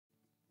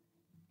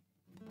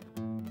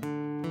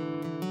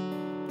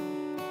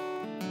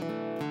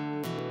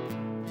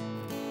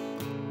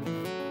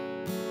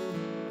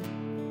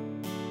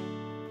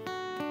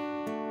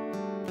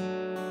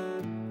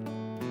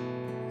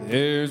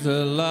There's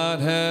a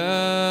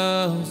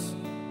lighthouse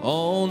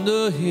on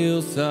the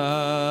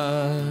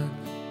hillside,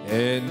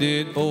 and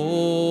it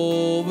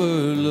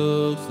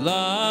overlooks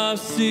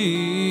life's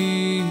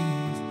seas.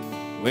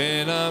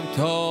 When I'm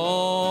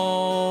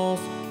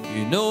tossed,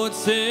 you know it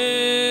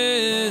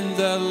sends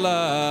a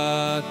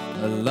light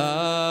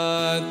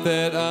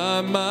that I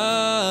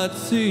might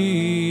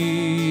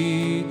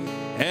see,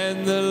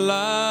 and the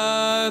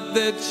light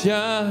that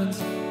shines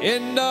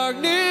in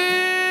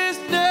darkness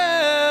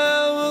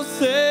now will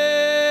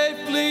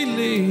safely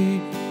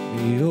lead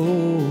me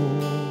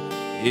home.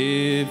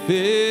 If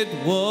it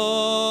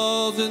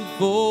wasn't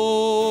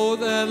for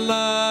that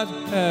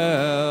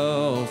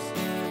lighthouse,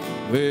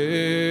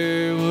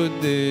 where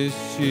would this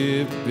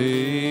ship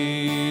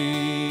be?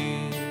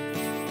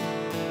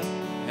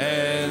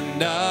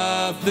 And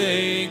I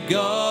thank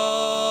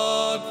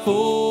God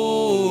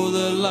for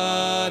the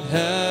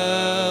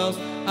lighthouse.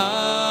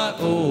 I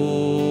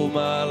owe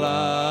my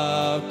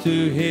life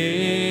to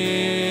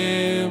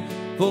Him,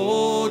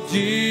 for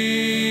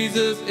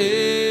Jesus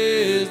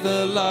is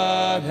the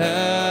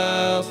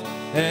lighthouse,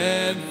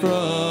 and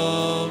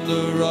from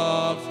the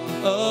rocks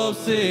of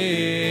sin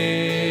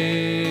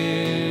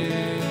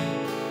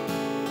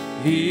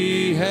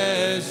He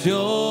has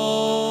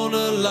shone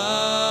a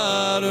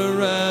light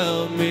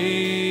around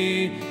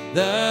me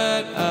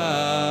that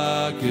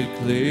I could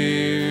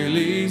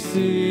clearly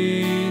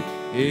see.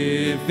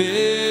 If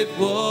it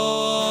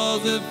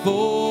wasn't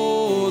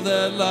for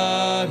that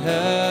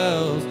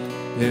lighthouse,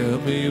 tell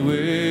me,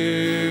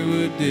 where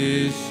would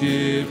this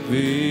ship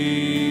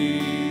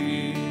be?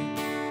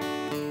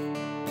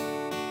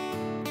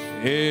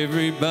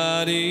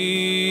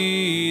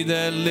 Everybody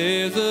that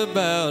lives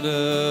about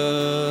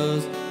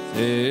us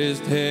says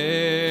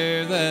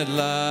tear that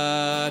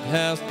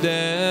lighthouse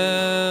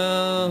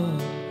down.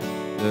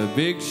 The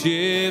big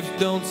ships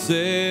don't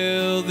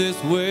sail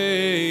this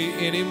way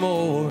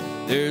anymore.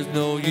 There's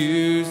no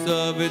use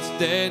of it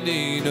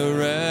standing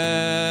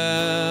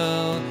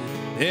around.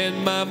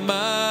 Then my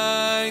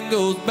mind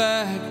goes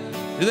back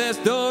to that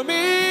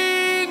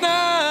stormy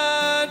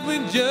night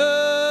when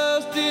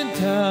just in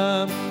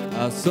time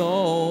I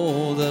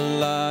saw the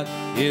light.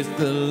 It's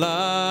the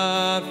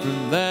light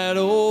from that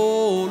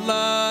old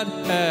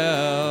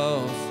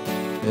lighthouse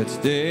that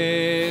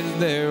stands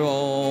there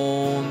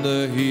on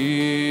the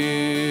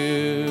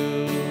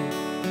hill.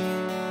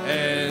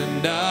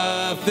 And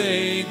I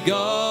thank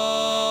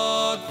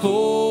God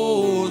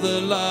for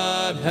the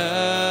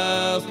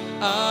lighthouse.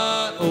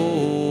 I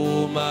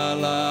owe my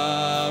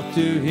life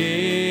to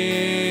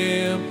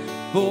Him,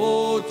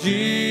 for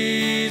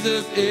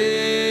Jesus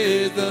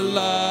is the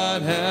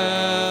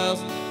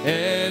lighthouse,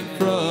 and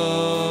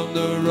from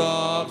the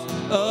rocks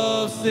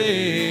of sin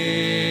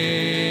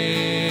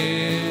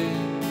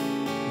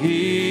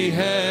He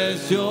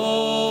has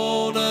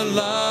shone a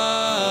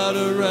light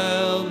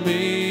around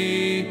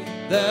me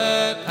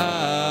that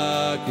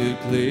I could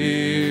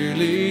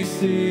clearly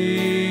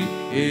see.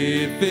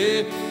 If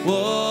it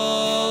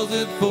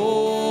wasn't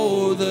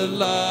for the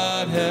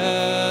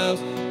lighthouse,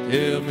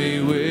 tell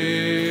me,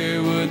 where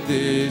would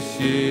this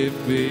ship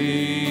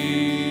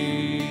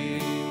be?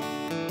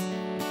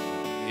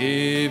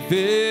 If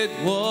it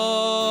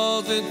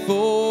wasn't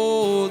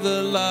for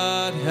the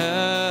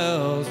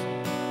lighthouse,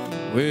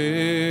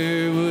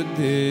 where would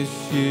this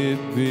ship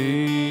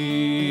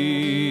be?